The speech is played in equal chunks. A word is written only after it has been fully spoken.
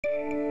Yuri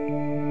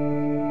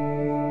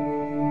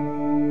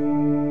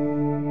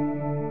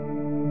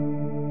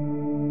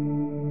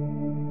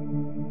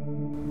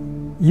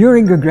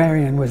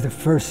Gagarin was the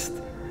first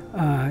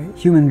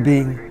human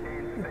being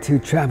to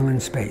travel in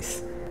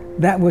space.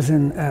 That was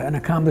an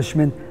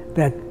accomplishment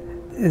that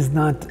is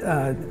not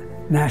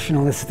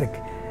nationalistic.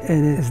 It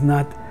is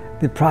not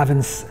the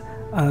province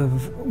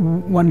of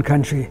one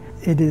country.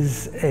 It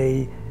is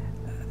a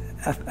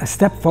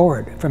step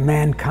forward for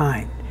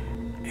mankind.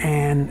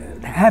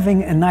 And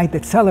having a night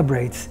that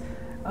celebrates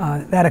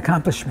that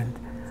accomplishment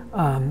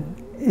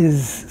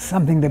is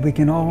something that we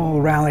can all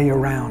rally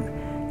around.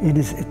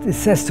 It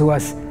says to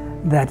us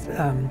that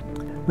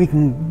we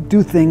can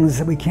do things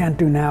that we can't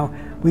do now.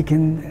 We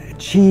can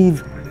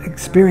achieve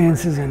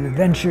experiences and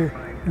adventure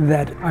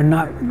that are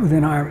not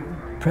within our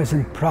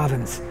present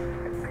province.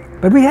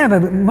 But we have a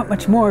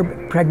much more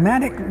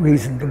pragmatic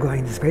reason for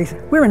going to space.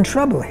 We're in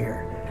trouble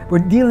here. We're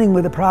dealing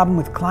with a problem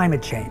with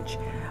climate change.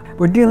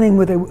 We're dealing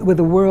with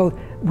a world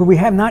where we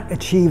have not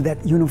achieved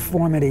that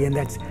uniformity and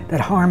that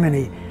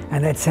harmony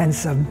and that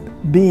sense of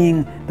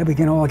being that we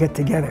can all get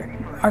together.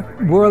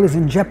 Our world is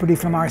in jeopardy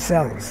from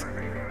ourselves,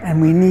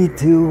 and we need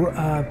to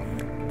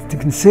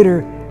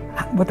consider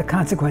what the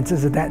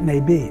consequences of that may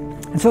be.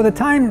 And so the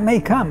time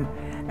may come,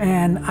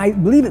 and I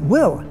believe it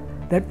will,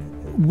 that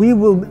we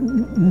will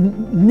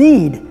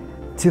need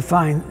to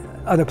find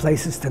other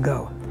places to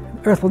go.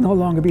 Earth will no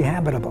longer be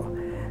habitable.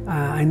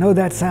 I know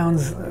that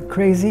sounds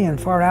crazy and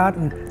far out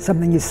and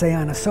something you say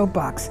on a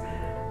soapbox,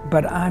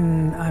 but I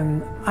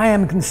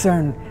am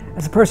concerned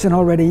as a person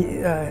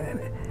already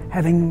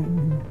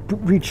having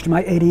reached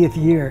my 80th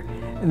year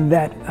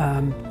that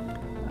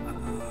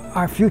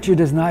our future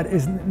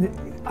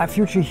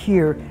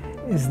here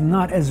is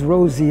not as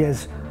rosy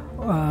as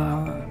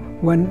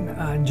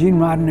when Gene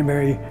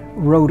Roddenberry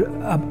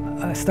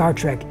wrote Star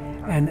Trek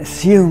and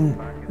assumed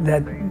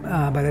that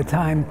by the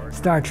time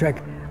Star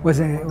Trek was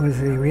a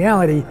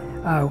reality,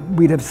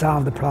 we'd have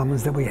solved the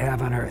problems that we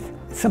have on Earth.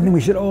 It's something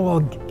we should all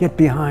get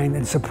behind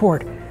and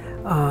support.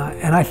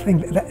 And I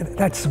think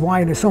that's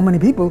why there's so many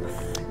people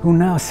who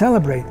now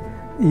celebrate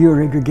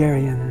Yuri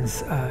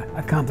Gagarin's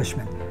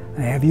accomplishment.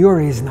 They have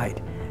Yuri's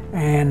night.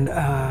 And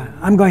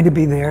I'm going to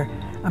be there.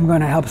 I'm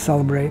going to help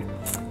celebrate.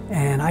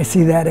 And I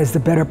see that as the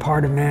better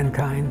part of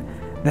mankind,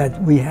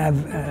 that we have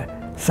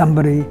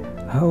somebody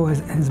who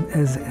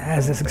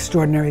has this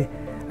extraordinary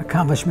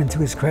accomplishment to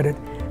his credit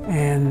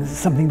and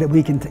something that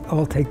we can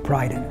all take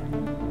pride in.